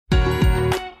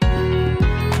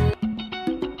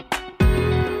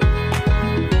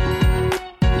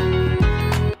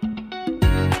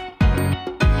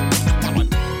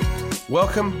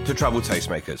Welcome to Travel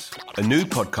Tastemakers, a new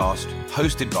podcast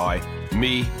hosted by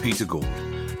me, Peter Gould,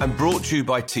 and brought to you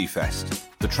by T-Fest,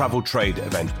 the travel trade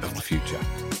event of the future.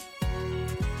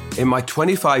 In my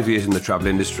 25 years in the travel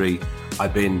industry,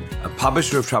 I've been a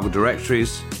publisher of travel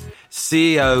directories,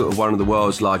 CEO of one of the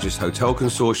world's largest hotel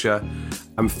consortia,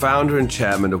 and founder and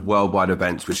chairman of Worldwide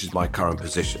Events, which is my current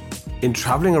position. In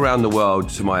traveling around the world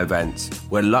to my events,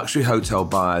 where luxury hotel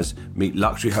buyers meet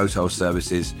luxury hotel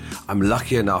services, I'm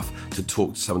lucky enough to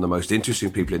talk to some of the most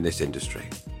interesting people in this industry.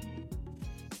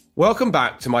 Welcome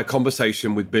back to my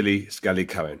conversation with Billy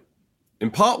Skelly-Cohen.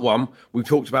 In part one, we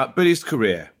talked about Billy's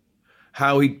career,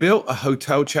 how he built a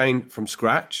hotel chain from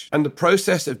scratch, and the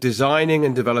process of designing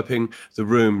and developing the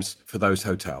rooms for those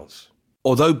hotels.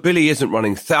 Although Billy isn't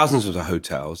running thousands of the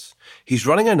hotels, he's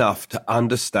running enough to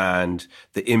understand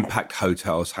the impact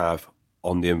hotels have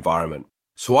on the environment.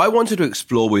 So I wanted to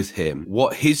explore with him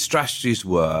what his strategies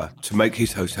were to make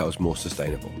his hotels more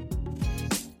sustainable.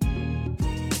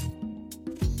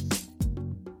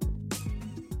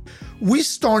 We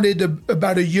started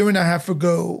about a year and a half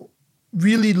ago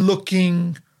really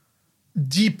looking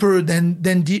deeper than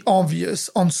the obvious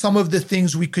on some of the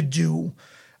things we could do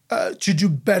to do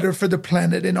better for the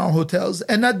planet in our hotels.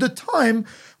 And at the time,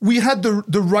 we had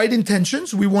the right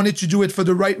intentions. We wanted to do it for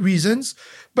the right reasons.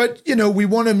 But, we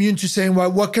weren't immune to saying,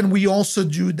 well, what can we also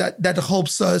do that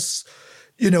helps us,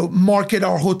 market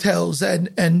our hotels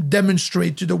and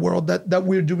demonstrate to the world that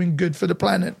we're doing good for the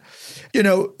planet?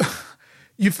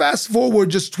 You fast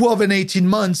forward just 12 and 18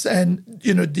 months and,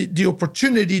 the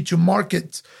opportunity to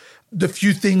market the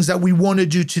few things that we want to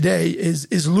do today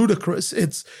is ludicrous.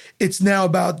 It's now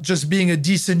about just being a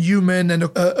decent human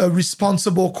and a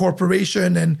responsible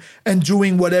corporation and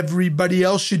doing what everybody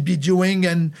else should be doing.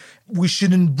 And we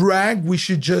shouldn't brag. We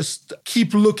should just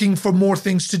keep looking for more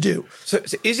things to do. So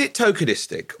is it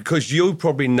tokenistic? Because you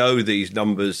probably know these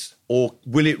numbers. Or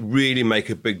will it really make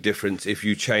a big difference if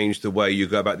you change the way you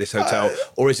go about this hotel?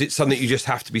 Or is it something you just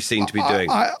have to be seen to be doing?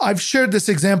 I've shared this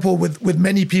example with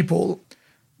many people.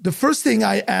 The first thing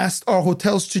I asked our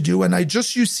hotels to do, and I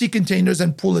just use Sea Containers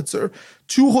and Pulitzer,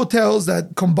 two hotels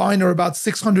that combined are about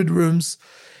 600 rooms.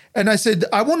 And I said,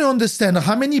 I want to understand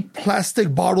how many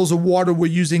plastic bottles of water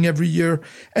we're using every year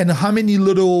and how many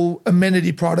little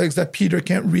amenity products that Peter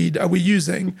can't read are we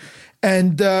using.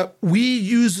 And we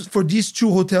use, for these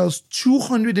two hotels,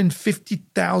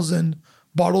 250,000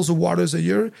 bottles of water a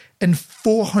year and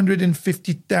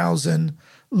 450,000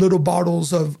 little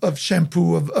bottles of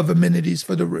shampoo, of amenities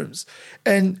for the rooms.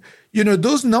 And,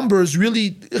 those numbers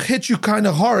really hit you kind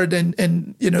of hard. And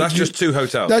that's just two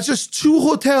hotels. That's just two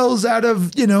hotels out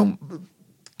of,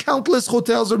 countless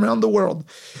hotels around the world.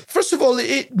 First of all,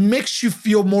 it makes you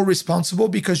feel more responsible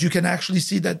because you can actually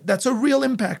see that that's a real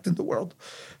impact in the world.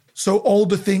 So all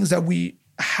the things that we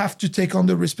have to take on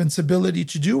the responsibility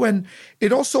to do. And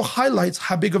it also highlights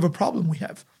how big of a problem we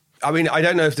have. I mean, I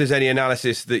don't know if there's any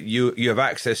analysis that you have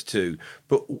access to,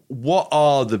 but what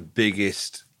are the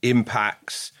biggest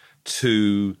impacts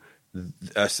to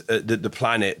the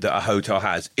planet that a hotel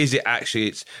has? Is it actually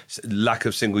its lack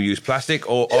of single-use plastic,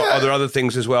 or are there other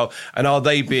things as well? And are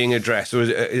they being addressed? Or is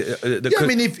it,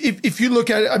 if you look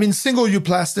at it, single-use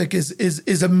plastic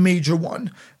is a major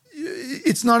one.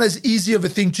 It's not as easy of a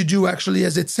thing to do actually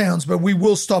as it sounds, but we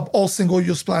will stop all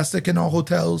single-use plastic in our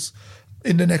hotels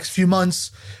in the next few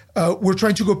months. We're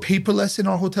trying to go paperless in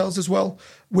our hotels as well,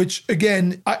 which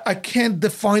again, I can't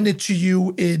define it to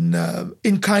you in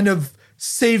kind of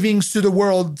savings to the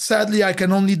world. Sadly, I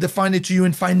can only define it to you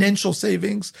in financial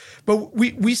savings. But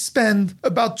we spend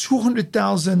about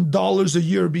 $200,000 a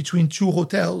year between two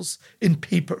hotels in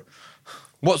paper.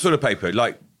 What sort of paper?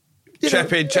 Like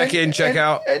check in, check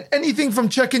out? Anything from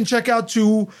check-in, check-out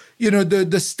to,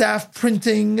 the staff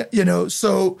printing,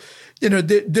 so...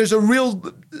 there's a real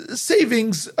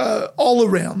savings all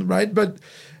around, right?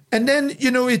 And then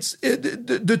it's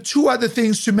the two other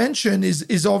things to mention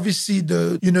is obviously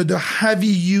the heavy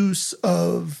use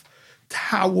of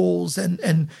towels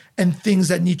and things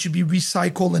that need to be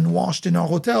recycled and washed in our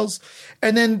hotels,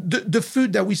 and then the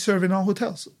food that we serve in our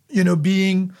hotels.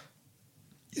 Being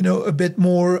a bit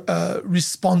more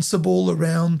responsible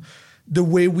around the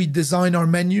way we design our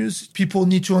menus. People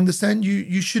need to understand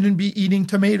you shouldn't be eating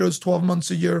tomatoes 12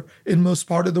 months a year in most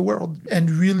part of the world. And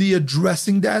really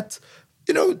addressing that,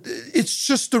 it's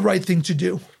just the right thing to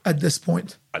do at this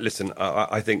point. Listen,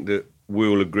 I think that we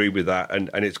all agree with that.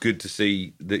 And it's good to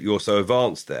see that you're so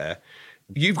advanced there.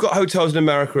 You've got hotels in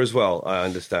America as well, I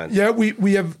understand. Yeah,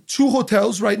 we have 2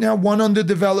 hotels right now, one under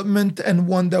development and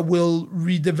one that will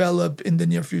redevelop in the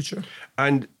near future.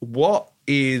 And what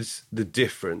is the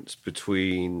difference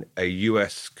between a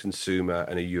US consumer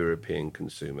and a European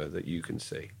consumer that you can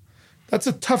see? That's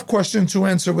a tough question to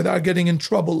answer without getting in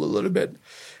trouble a little bit.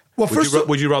 Well,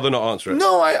 would you rather not answer it?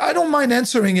 No, I don't mind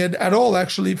answering it at all,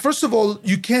 actually. First of all,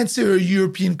 you can't say you're a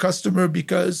European customer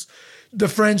because the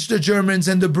French, the Germans,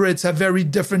 and the Brits have very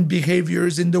different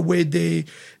behaviors in the way they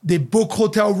book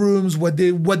hotel rooms, the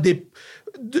things.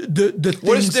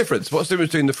 What is the difference? What's the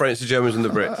difference between the French, the Germans, and the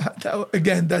Brits?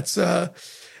 Again, that's... I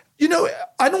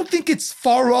don't think it's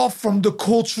far off from the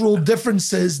cultural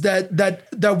differences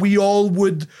that we all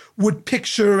would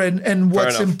picture and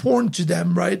what's important to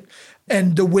them, right?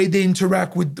 And the way they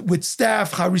interact with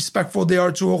staff, how respectful they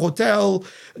are to a hotel,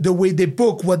 the way they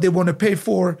book, what they want to pay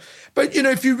for. But,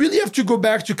 if you really have to go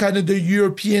back to kind of the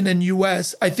European and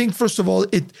US, I think, first of all,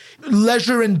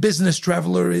 leisure and business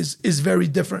traveler is very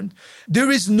different.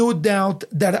 There is no doubt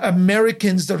that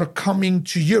Americans that are coming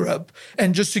to Europe,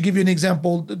 and just to give you an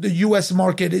example, the US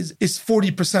market is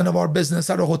 40% of our business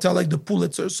at a hotel like the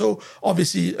Pulitzer. So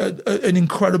obviously an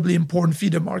incredibly important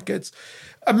feeder markets.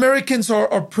 Americans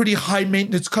are pretty high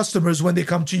maintenance customers when they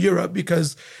come to Europe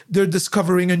because they're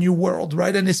discovering a new world,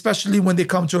 right? And especially when they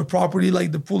come to a property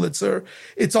like the Pulitzer,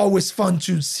 it's always fun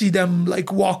to see them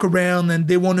like walk around and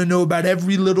they want to know about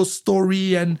every little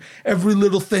story and every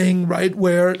little thing, right?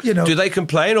 Where, Do they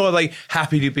complain or are they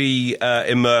happy to be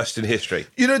immersed in history?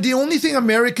 The only thing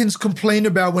Americans complain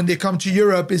about when they come to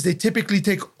Europe is they typically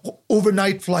take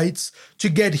overnight flights to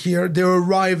get here. They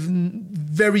arrive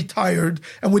very tired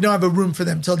and we don't have a room for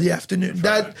them till the afternoon.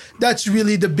 That's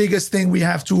really the biggest thing we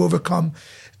have to overcome.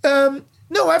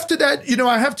 No, after that,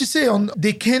 I have to say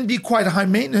they can be quite high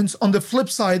maintenance. On the flip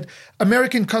side,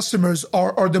 American customers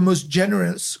are the most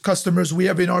generous customers we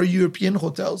have in our European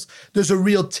hotels. There's a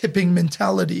real tipping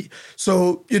mentality.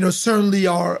 So, certainly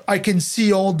I can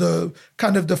see all the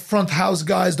kind of the front house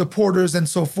guys, the porters and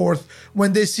so forth.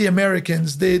 When they see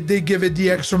Americans, they give it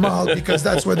the extra mile because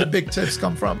that's where the big tips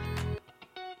come from.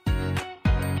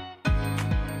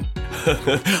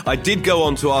 I did go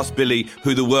on to ask Billy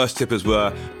who the worst tippers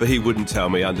were, but he wouldn't tell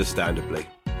me, understandably.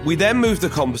 We then moved the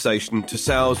conversation to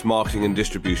sales, marketing and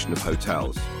distribution of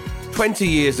hotels. 20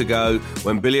 years ago,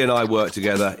 when Billy and I worked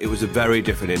together, it was a very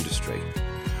different industry.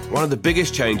 One of the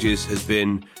biggest changes has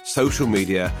been social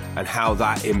media and how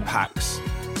that impacts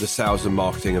the sales and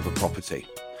marketing of a property.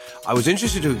 I was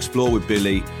interested to explore with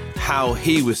Billy how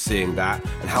he was seeing that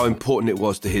and how important it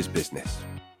was to his business.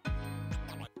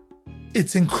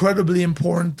 It's incredibly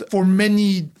important for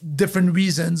many different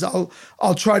reasons.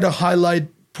 I'll try to highlight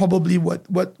probably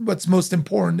what's most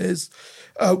important is.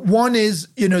 One is,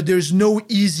 there's no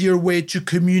easier way to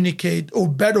communicate or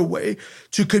better way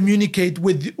to communicate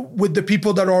with the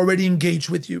people that are already engaged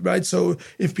with you, right? So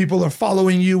if people are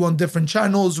following you on different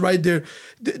channels, right,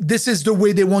 this is the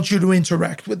way they want you to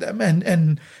interact with them.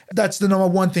 And that's the number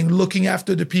one thing, looking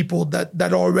after the people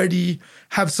that already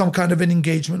have some kind of an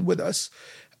engagement with us.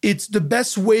 It's the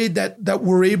best way that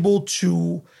we're able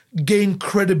to gain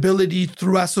credibility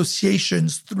through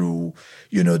associations, through,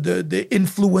 the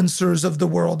influencers of the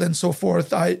world and so forth.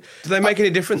 Do they make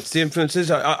any difference, the influencers?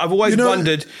 I've always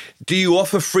wondered, do you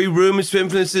offer free rooms to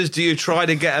influencers? Do you try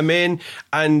to get them in?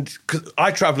 And 'cause I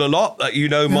travel a lot,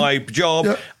 my job,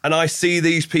 and I see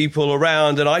these people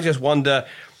around and I just wonder,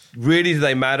 really, do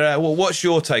they matter? Well, what's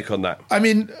your take on that? I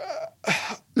mean,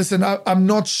 listen, I'm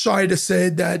not shy to say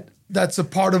that that's a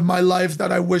part of my life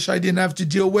that I wish I didn't have to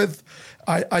deal with.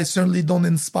 I certainly don't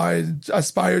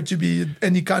aspire to be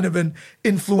any kind of an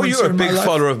influencer. Well, you're a big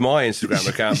follower of my Instagram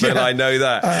account, but I know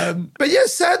that. But yeah,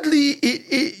 sadly,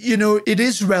 it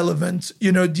is relevant.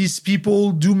 These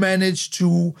people do manage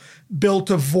to build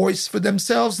a voice for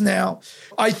themselves. Now,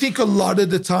 I think a lot of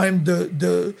the time,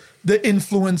 the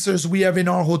influencers we have in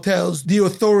our hotels, the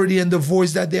authority and the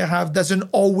voice that they have doesn't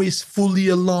always fully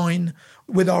align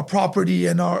with our property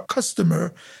and our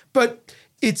customer, but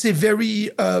it's a very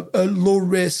low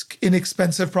risk,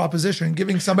 inexpensive proposition,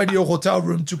 giving somebody a hotel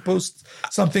room to post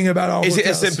something about our hotels. Is it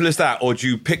as simple as that? Or do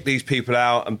you pick these people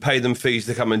out and pay them fees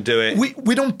to come and do it?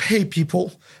 We don't pay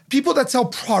people. People that sell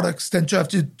products tend to have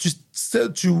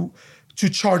to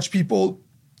charge people.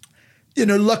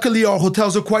 Luckily our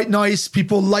hotels are quite nice.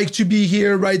 People like to be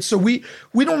here, right? So we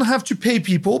don't have to pay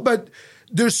people, but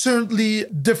there's certainly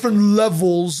different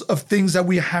levels of things that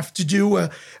we have to do.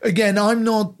 Again, I'm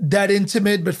not that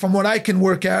intimate, but from what I can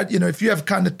work out, if you have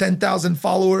kind of 10,000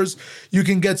 followers, you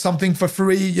can get something for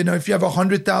free. If you have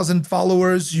 100,000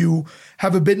 followers, you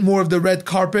have a bit more of the red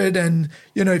carpet. And,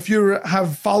 if you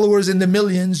have followers in the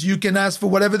millions, you can ask for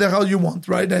whatever the hell you want,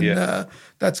 right? And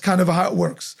that's kind of how it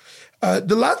works.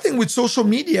 The last thing with social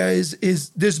media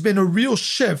is there's been a real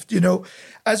shift,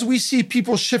 as we see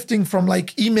people shifting from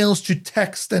like emails to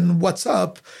text and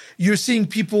WhatsApp, you're seeing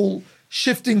people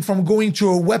shifting from going to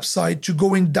a website to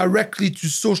going directly to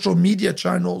social media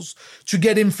channels to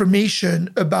get information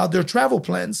about their travel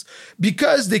plans,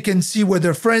 because they can see where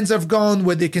their friends have gone,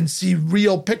 where they can see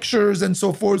real pictures and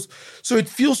so forth. So it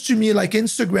feels to me like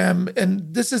Instagram,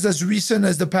 and this is as recent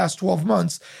as the past 12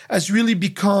 months, has really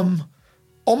become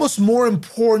almost more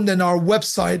important than our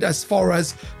website as far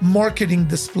as marketing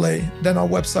display than our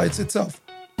websites itself.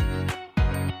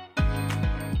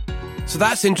 So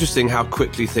that's interesting how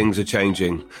quickly things are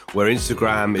changing, where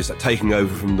Instagram is taking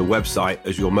over from the website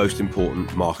as your most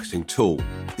important marketing tool.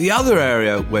 The other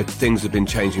area where things have been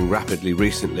changing rapidly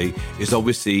recently is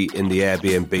obviously in the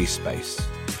Airbnb space.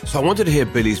 So I wanted to hear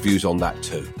Billy's views on that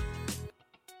too.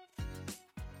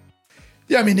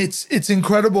 Yeah, I mean, it's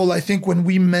incredible. I think when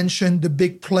we mentioned the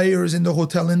big players in the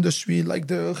hotel industry, like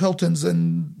the Hiltons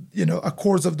and,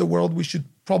 Accords of the world, we should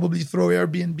probably throw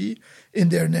Airbnb in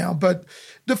there now. But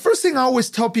the first thing I always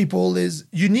tell people is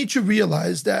you need to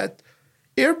realize that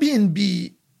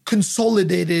Airbnb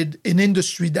consolidated an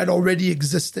industry that already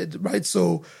existed, right?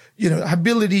 So,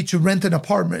 ability to rent an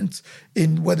apartment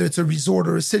in whether it's a resort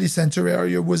or a city center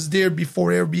area was there before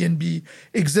Airbnb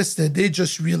existed. They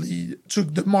just really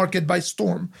took the market by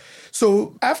storm.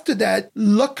 So after that,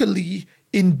 luckily,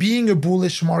 in being a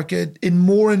bullish market, in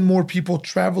more and more people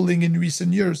traveling in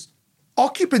recent years,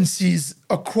 occupancies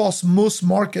across most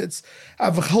markets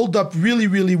have held up really,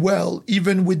 really well,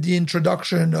 even with the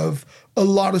introduction of a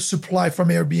lot of supply from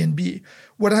Airbnb.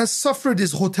 What has suffered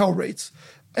is hotel rates.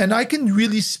 And I can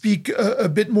really speak a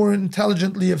bit more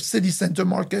intelligently of city center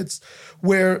markets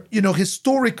where,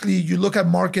 historically, you look at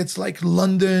markets like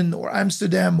London or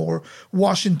Amsterdam or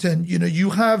Washington, you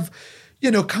have,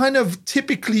 kind of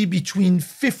typically between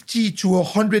 50 to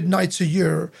 100 nights a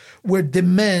year where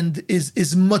demand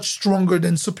is much stronger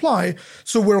than supply.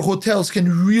 So where hotels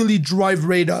can really drive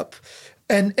rate up.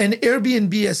 And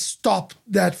Airbnb has stopped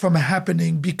that from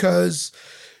happening because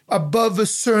above a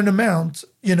certain amount,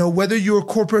 whether you're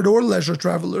corporate or leisure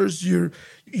travelers, you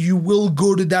will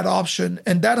go to that option.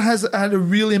 And that has had a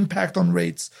real impact on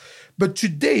rates. But to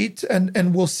date,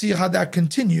 and we'll see how that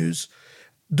continues,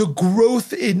 the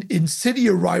growth in city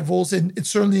arrivals, and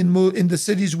certainly in the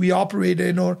cities we operate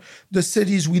in or the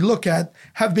cities we look at,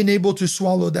 have been able to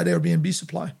swallow that Airbnb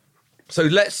supply. So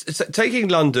taking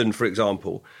London, for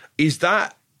example, is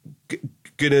that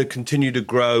going to continue to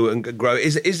grow and grow?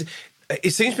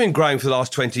 It seems to have been growing for the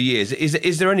last 20 years.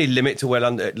 Is there any limit to where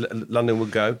London will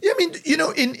go? Yeah, I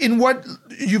mean, in what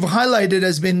you've highlighted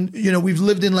has been, we've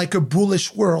lived in like a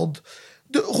bullish world.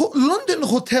 The London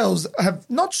hotels have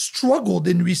not struggled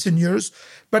in recent years,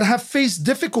 but have faced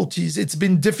difficulties. It's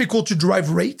been difficult to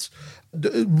drive rate.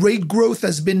 The rate growth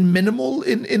has been minimal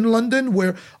in London,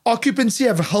 where occupancy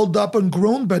have held up and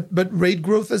grown, but rate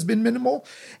growth has been minimal.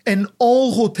 And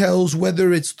all hotels,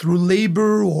 whether it's through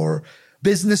labor or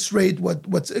business rate,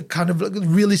 what's kind of like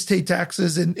real estate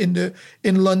taxes in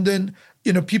London,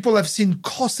 people have seen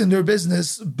costs in their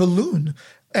business balloon.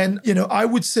 And, I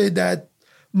would say that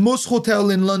most hotel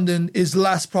in London is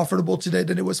less profitable today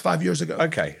than it was 5 years ago.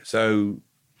 Okay, so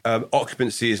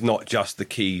occupancy is not just the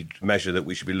key measure that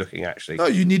we should be looking at, actually. No,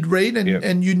 you need rate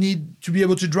and you need to be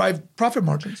able to drive profit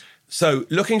margins. So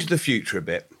looking to the future a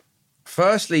bit,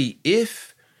 firstly,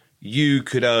 if you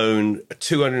could own a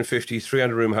 250,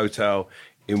 300-room hotel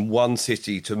in one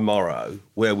city tomorrow,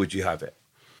 where would you have it?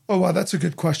 Oh, wow, that's a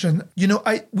good question.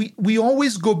 We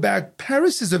always go back.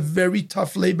 Paris is a very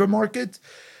tough labor market,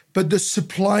 but the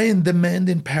supply and demand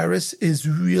in Paris is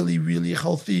really, really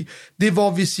healthy. They've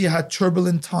obviously had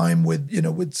turbulent time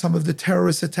with some of the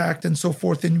terrorist attack and so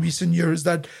forth in recent years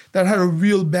that had a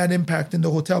real bad impact in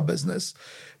the hotel business.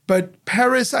 But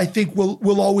Paris, I think,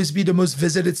 will always be the most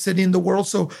visited city in the world.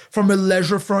 So from a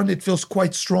leisure front, it feels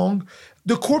quite strong.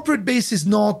 The corporate base is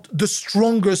not the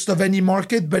strongest of any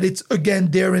market, but it's,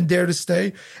 again, there to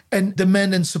stay. And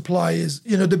demand and supply is,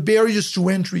 the barriers to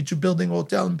entry to building a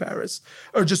hotel in Paris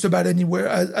are just about anywhere,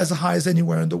 as high as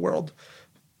anywhere in the world.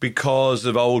 Because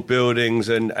of old buildings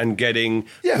and getting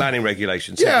planning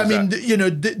regulations. Yeah, I mean,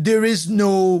 there is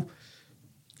no,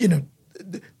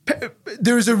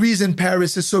 there is a reason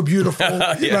Paris is so beautiful,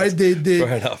 yes, right?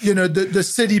 fair enough. The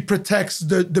city protects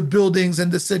the buildings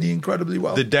and the city incredibly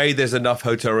well. The day there's enough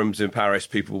hotel rooms in Paris,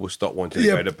 people will stop wanting to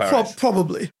go to Paris.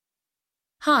 Probably.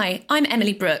 Hi, I'm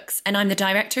Emily Brooks, and I'm the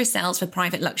Director of Sales for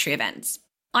Private Luxury Events.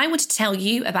 I want to tell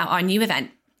you about our new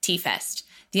event, T-Fest,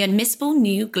 the unmissable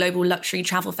new global luxury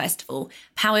travel festival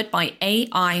powered by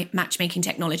AI matchmaking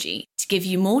technology to give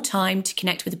you more time to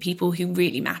connect with the people who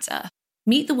really matter.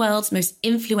 Meet the world's most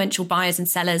influential buyers and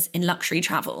sellers in luxury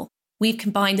travel. We've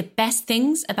combined the best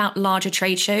things about larger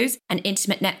trade shows and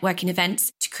intimate networking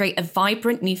events to create a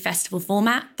vibrant new festival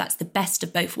format that's the best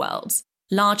of both worlds.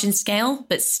 Large in scale,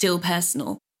 but still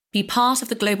personal. Be part of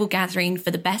the global gathering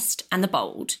for the best and the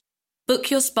bold.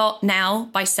 Book your spot now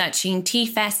by searching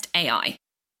T-Fest AI.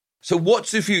 So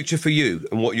what's the future for you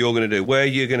and what you're going to do? Where are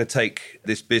you going to take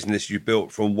this business you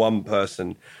built from one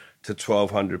person to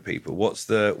 1,200 people?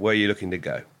 Where are you looking to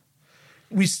go?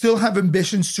 We still have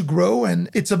ambitions to grow, and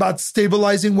it's about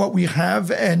stabilizing what we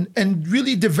have and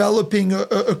really developing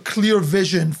a clear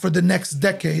vision for the next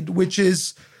decade, which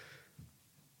is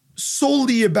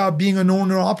solely about being an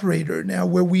owner-operator now,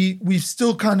 where we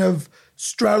still kind of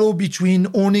straddle between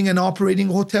owning and operating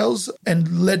hotels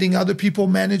and letting other people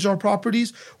manage our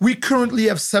properties. We currently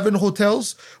have 7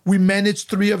 hotels. We manage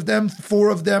 3 of them. 4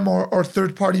 of them are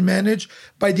third-party managed.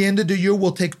 By the end of the year,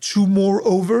 we'll take 2 more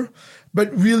over.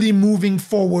 But really moving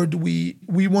forward, we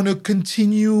want to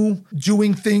continue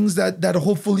doing things that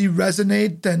hopefully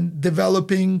resonate and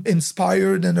developing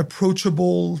inspired and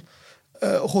approachable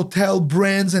hotel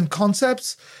brands and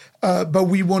concepts. But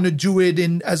we want to do it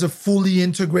as a fully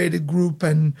integrated group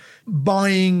and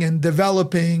buying and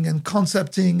developing and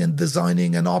concepting and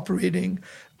designing and operating.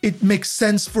 It makes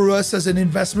sense for us as an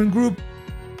investment group.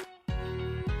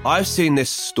 I've seen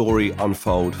this story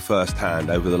unfold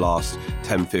firsthand over the last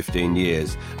 10, 15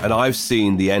 years, and I've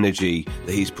seen the energy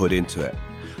that he's put into it.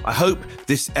 I hope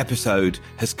this episode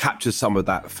has captured some of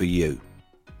that for you.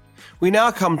 We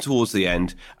now come towards the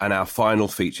end and our final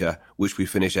feature, which we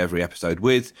finish every episode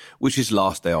with, which is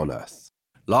Last Day on Earth.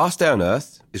 Last Day on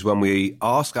Earth is when we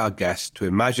ask our guests to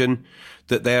imagine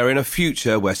that they are in a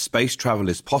future where space travel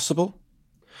is possible.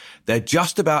 They're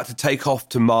just about to take off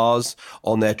to Mars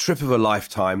on their trip of a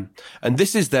lifetime, and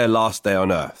this is their last day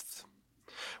on Earth.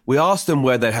 We ask them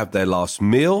where they'd have their last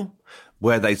meal,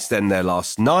 where they'd spend their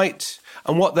last night,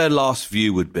 and what their last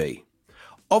view would be.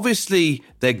 Obviously,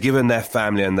 they're given their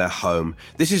family and their home.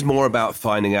 This is more about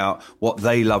finding out what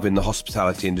they love in the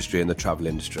hospitality industry and the travel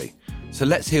industry. So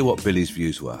let's hear what Billy's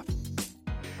views were.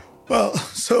 Well,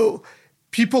 so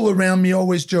people around me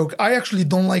always joke, I actually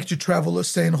don't like to travel or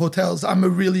stay in hotels. I'm a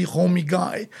really homey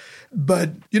guy.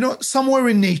 But, somewhere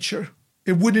in nature,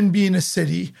 it wouldn't be in a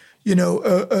city,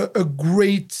 a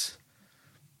great,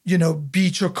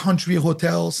 beach or country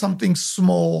hotel, something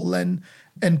small and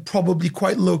probably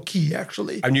quite low-key,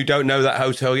 actually. And you don't know that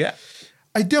hotel yet?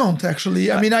 I don't,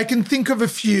 actually. I mean, I can think of a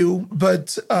few,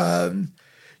 but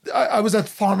I was at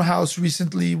Farmhouse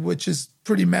recently, which is a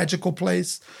pretty magical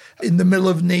place in the middle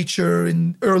of nature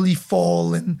in early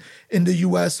fall in the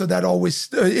US. So that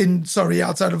always,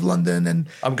 outside of London. And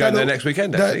I'm going there next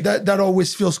weekend, actually. That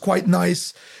always feels quite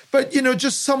nice. But,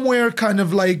 just somewhere kind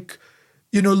of like,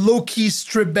 low-key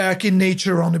strip back in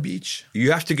nature on a beach.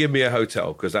 You have to give me a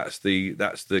hotel because that's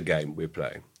the game we're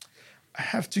playing. I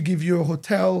have to give you a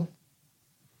hotel.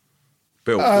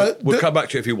 Bill, we'll come back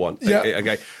to it if you want. Yeah.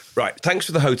 Okay. Right. Thanks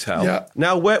for the hotel. Yeah.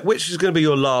 Now, which is going to be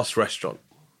your last restaurant?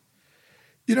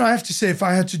 I have to say, if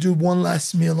I had to do one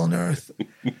last meal on Earth,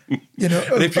 and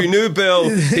if you knew Bill,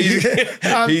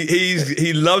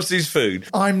 he loves his food.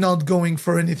 I'm not going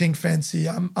for anything fancy.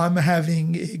 I'm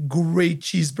having a great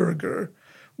cheeseburger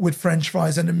with French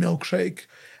fries and a milkshake.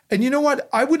 And you know what?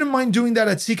 I wouldn't mind doing that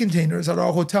at Sea Containers at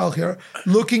our hotel here,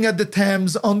 looking at the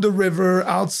Thames on the river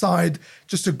outside,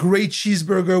 just a great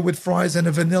cheeseburger with fries and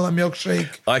a vanilla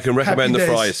milkshake. I can recommend the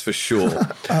fries for sure.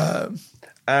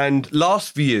 And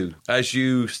last view, as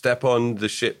you step on the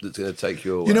ship that's going to take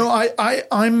you away.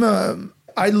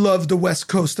 I love the West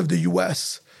Coast of the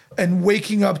U.S. and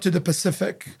waking up to the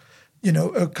Pacific,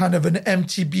 a kind of an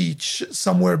empty beach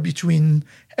somewhere between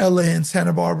L.A. and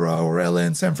Santa Barbara or L.A.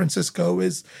 and San Francisco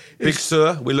is Big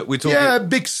Sur. We talking. Yeah,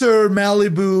 Big Sur,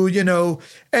 Malibu.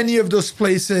 Any of those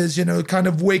places. Kind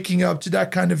of waking up to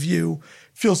that kind of view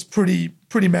feels pretty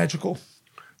magical.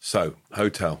 So,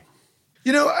 hotel.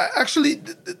 Actually,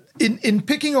 in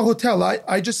picking a hotel,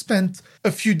 I just spent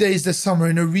a few days this summer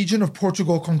in a region of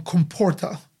Portugal called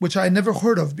Comporta, which I never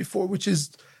heard of before, which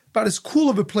is about as cool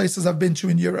of a place as I've been to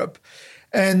in Europe.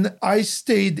 And I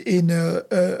stayed in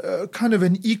a kind of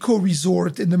an eco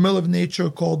resort in the middle of nature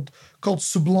called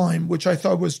Sublime, which I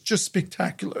thought was just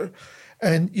spectacular.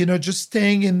 And, just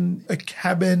staying in a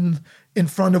cabin in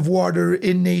front of water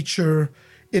in nature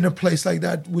in a place like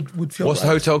that would feel What's the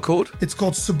hotel called? It's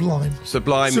called Sublime.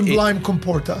 Sublime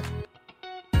Comporta.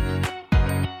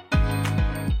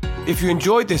 If you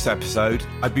enjoyed this episode,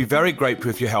 I'd be very grateful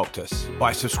if you helped us.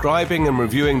 by subscribing and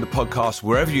reviewing the podcast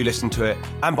wherever you listen to it,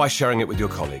 and by sharing it with your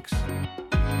colleagues.